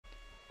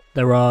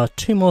there are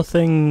two more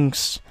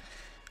things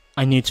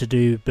I need to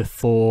do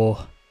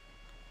before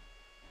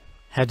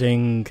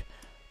heading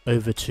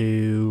over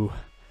to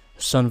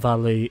Sun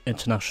Valley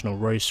International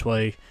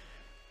Raceway,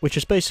 which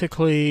is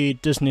basically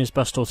Disney's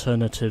best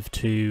alternative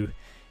to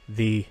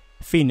the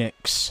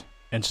Phoenix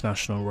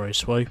International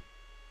Raceway,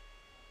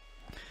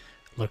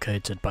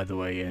 located, by the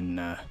way,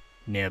 in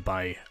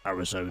nearby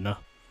Arizona.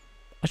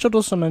 I should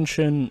also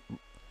mention,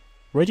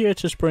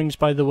 Radiator Springs,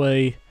 by the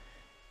way,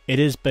 it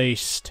is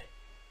based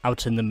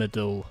out in the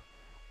middle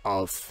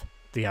of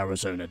the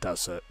Arizona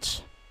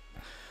desert,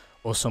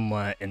 or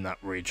somewhere in that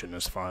region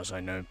as far as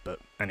I know, but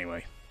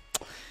anyway.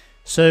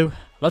 So,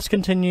 let's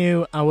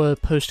continue our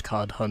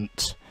postcard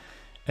hunt,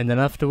 and then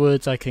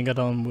afterwards I can get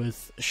on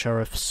with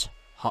Sheriff's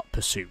Hot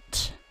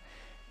Pursuit.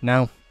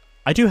 Now,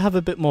 I do have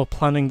a bit more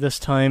planning this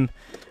time.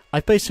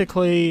 I've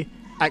basically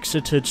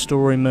exited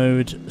story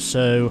mode,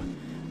 so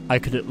I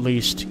could at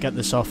least get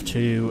this off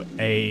to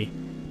a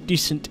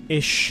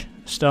decent-ish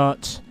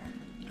start,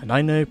 and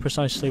I know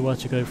precisely where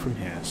to go from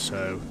here,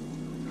 so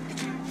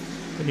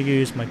I'm going to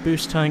use my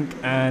boost tank,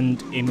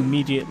 and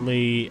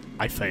immediately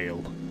I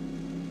fail.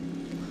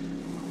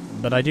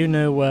 But I do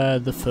know where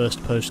the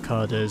first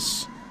postcard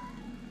is,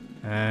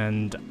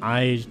 and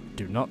I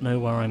do not know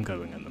where I'm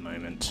going at the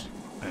moment.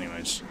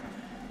 Anyways,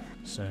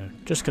 so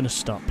just going to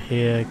stop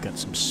here, get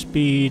some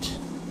speed,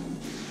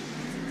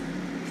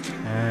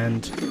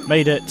 and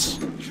made it.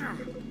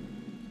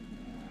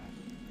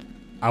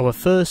 Our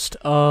first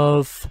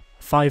of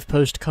 5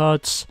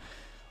 postcards,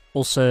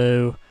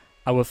 also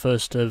our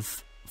first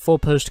of 4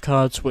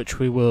 postcards which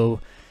we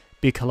will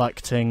be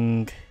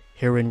collecting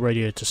here in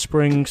Radiator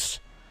Springs.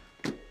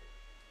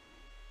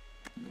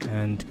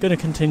 And gonna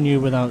continue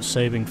without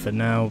saving for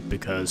now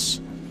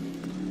because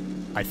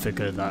I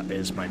figure that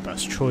is my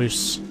best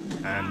choice,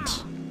 and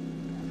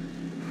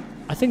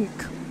I think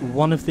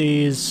one of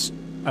these,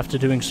 after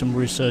doing some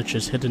research,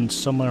 is hidden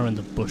somewhere in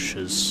the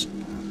bushes.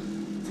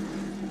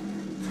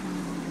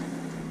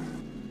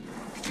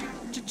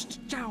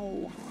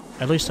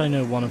 At least I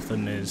know one of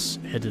them is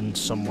hidden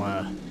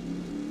somewhere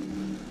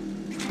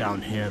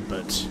down here,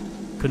 but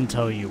couldn't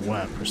tell you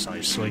where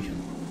precisely.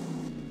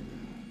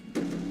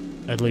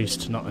 At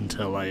least not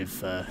until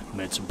I've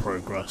made some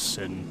progress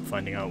in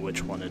finding out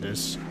which one it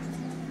is.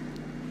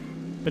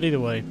 But either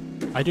way,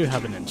 I do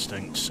have an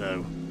instinct,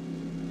 so...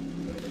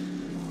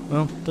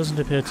 well, doesn't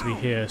appear to be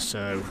here,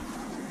 so...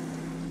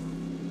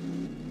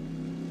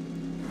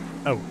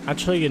 oh,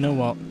 actually, you know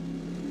what?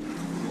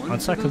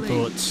 On second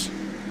thoughts,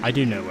 I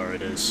do know where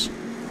it is.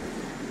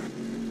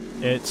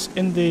 It's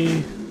in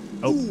the...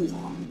 oh,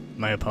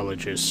 my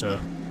apologies, sir.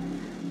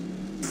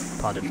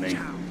 Pardon me.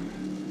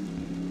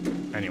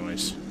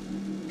 Anyways.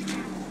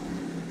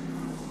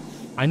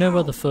 I know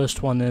where the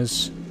first one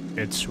is.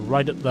 It's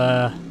right up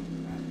there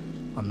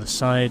on the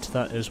side.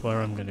 That is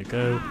where I'm going to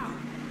go.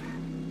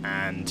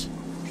 And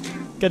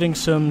getting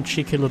some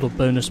cheeky little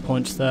bonus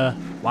points there.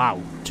 Wow,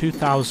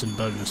 2,000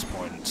 bonus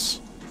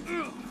points.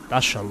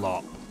 That's a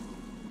lot.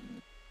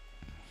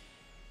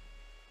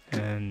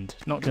 And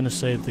not going to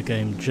save the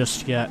game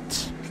just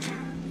yet,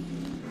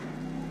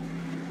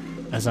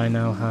 as I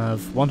now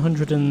have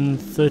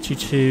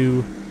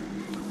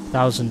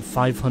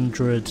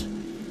 132,500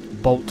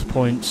 bolt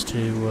points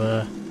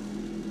to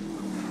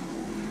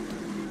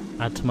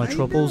add to my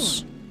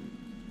troubles.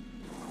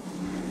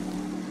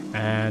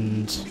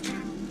 And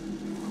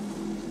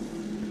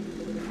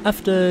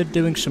after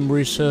doing some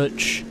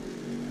research,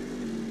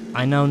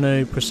 I now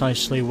know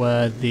precisely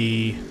where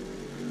the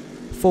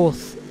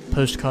 4th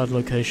postcard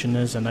location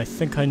is, and I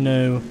think I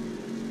know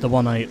the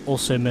one I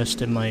also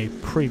missed in my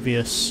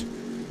previous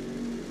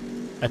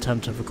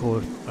attempt of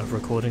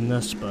recording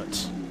this,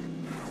 but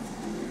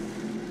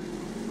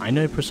I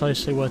know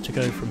precisely where to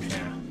go from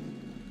here,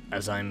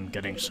 as I'm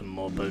getting some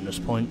more bonus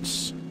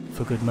points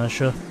for good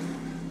measure.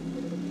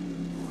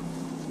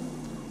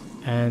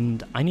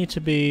 And I need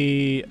to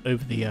be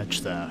over the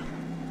edge there.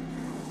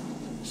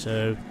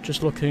 So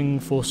just looking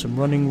for some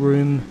running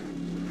room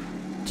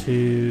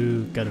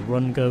to get a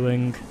run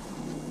going.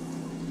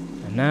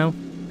 And now,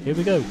 here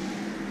we go.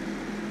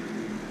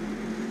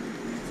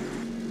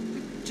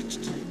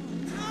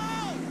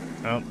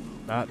 Oh,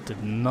 that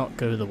did not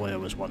go the way I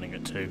was wanting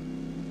it to.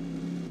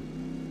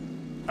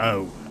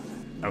 Oh,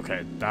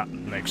 okay, that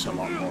makes a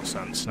lot more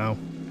sense now.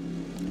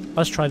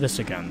 Let's try this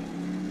again.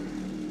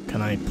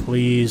 Can I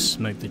please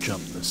make the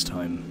jump this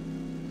time?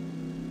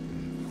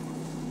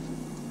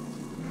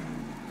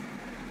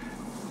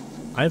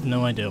 I have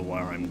no idea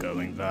where I'm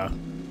going there.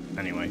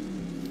 Anyway,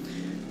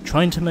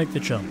 trying to make the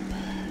jump.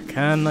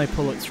 Can I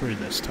pull it through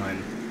this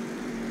time?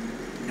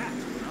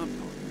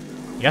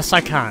 Yes,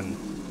 I can.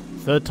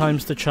 3rd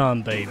time's the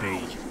charm, baby.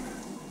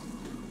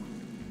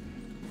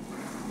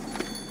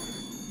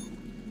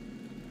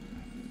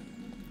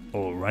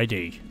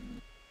 Alrighty.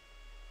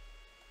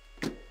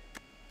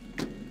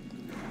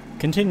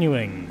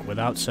 Continuing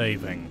without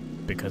saving,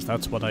 because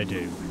that's what I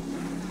do.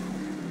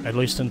 At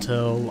least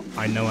until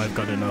I know I've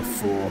got enough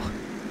for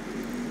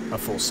a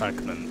full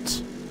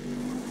segment.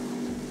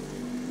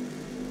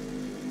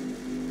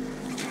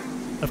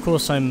 Of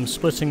course, I'm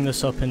splitting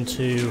this up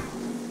into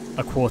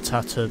a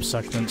quartet of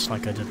segments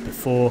like I did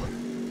before.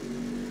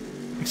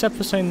 Except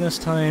for saying this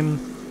time,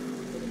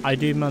 I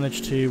do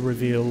manage to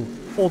reveal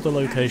all the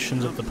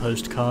locations of the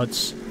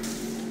postcards,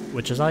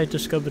 which, as I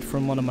discovered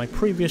from one of my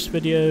previous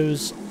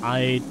videos,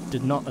 I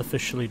did not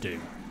officially do.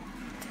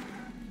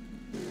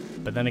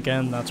 But then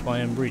again, that's why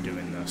I'm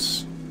redoing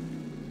this.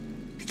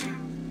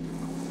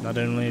 Not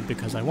only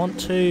because I want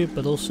to,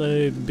 but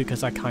also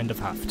because I kind of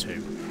have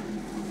to.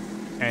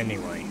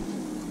 Anyway.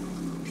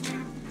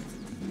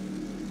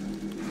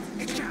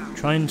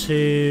 Trying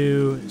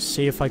to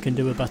see if I can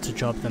do a better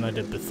job than I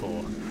did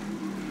before.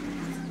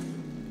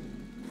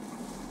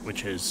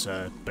 Which is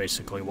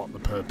basically what the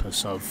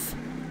purpose of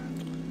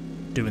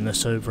doing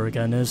this over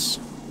again is.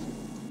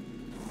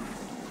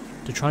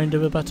 To try and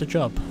do a better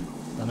job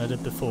than I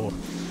did before.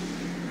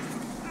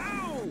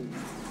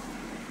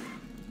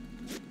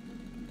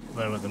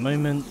 Though at the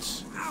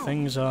moment,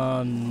 things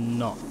are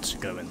not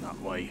going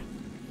that way.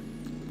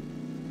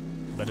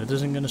 But it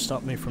isn't going to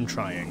stop me from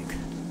trying.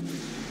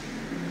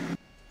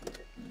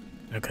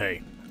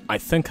 Okay, I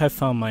think I've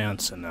found my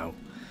answer now.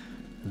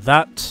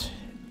 That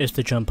is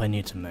the jump I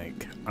need to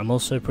make. I'm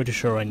also pretty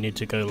sure I need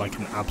to go like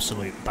an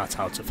absolute bat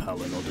out of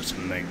hell in order to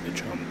make the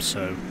jump,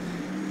 so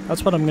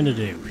that's what I'm gonna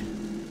do.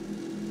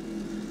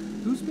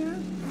 Who's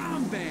bad?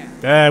 I'm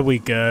bad. There we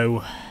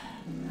go.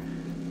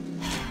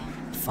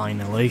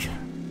 Finally.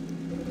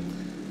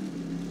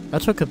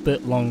 That took a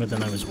bit longer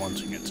than I was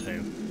wanting it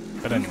to.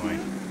 But anyway.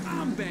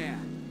 I'm bad.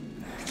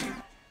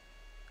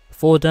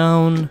 4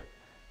 down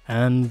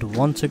and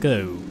 1 to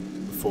go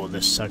for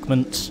this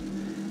segment.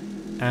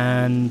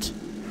 And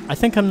I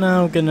think I'm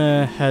now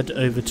gonna head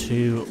over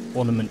to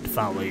Ornament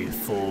Valley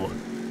for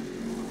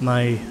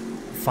my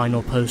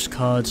final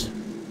postcard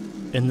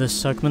in this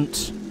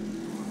segment.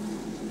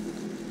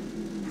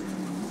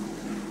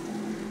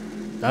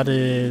 That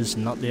is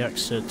not the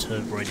exit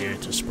to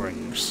Radiator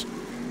Springs.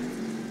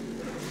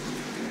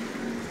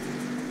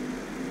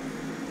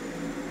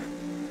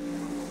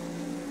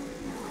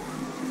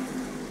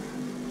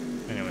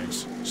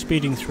 Anyways,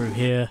 speeding through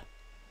here,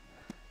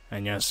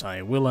 and yes,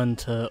 I will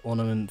enter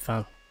Ornament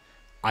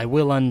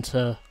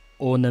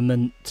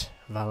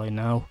Valley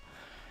now,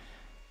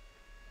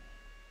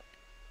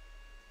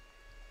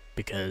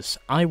 because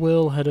I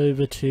will head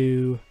over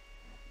to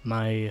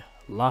my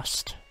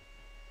last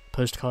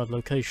postcard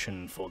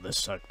location for this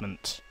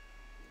segment.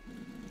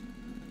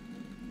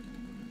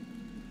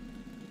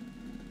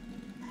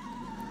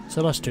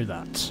 So let's do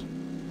that.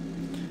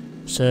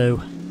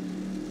 So,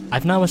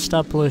 I've now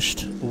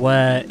established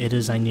where it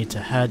is I need to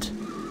head.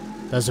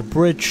 There's a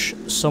bridge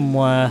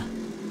somewhere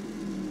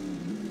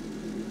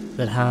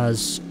that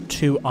has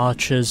 2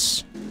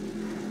 arches,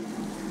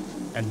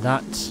 and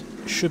that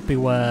should be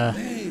where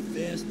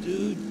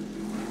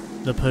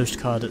the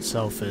postcard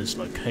itself is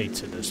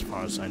located, as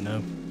far as I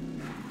know.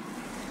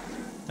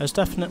 There's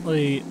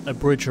definitely a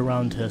bridge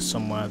around here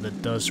somewhere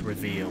that does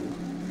reveal.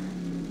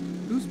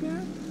 Who's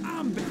bad?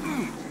 I'm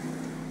bad.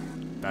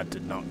 That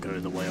did not go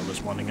the way I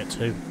was wanting it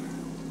to.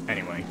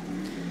 Anyway.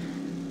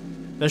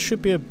 There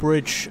should be a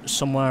bridge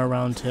somewhere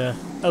around here.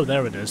 Oh,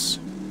 there it is.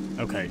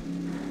 Okay.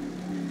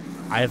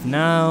 I have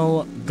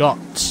now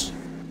got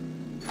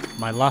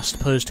my last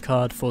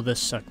postcard for this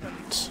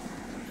segment.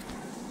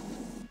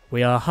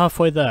 We are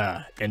halfway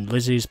there in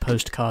Lizzie's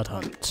Postcard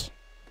Hunt.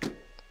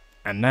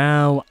 And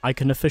now I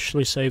can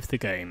officially save the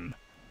game.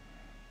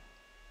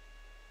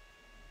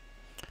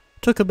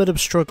 Took a bit of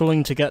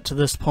struggling to get to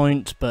this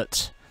point,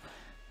 but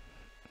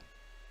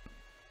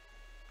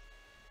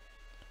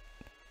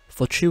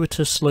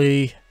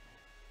fortuitously,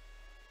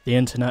 the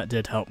internet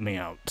did help me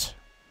out.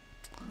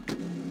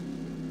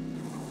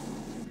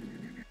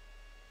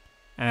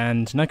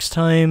 And next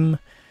time,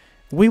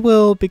 we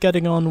will be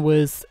getting on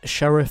with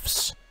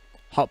Sheriff's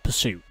Hot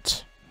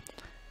Pursuit,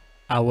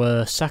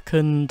 our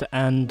second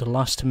and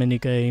last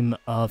minigame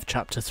of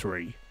Chapter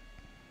 3.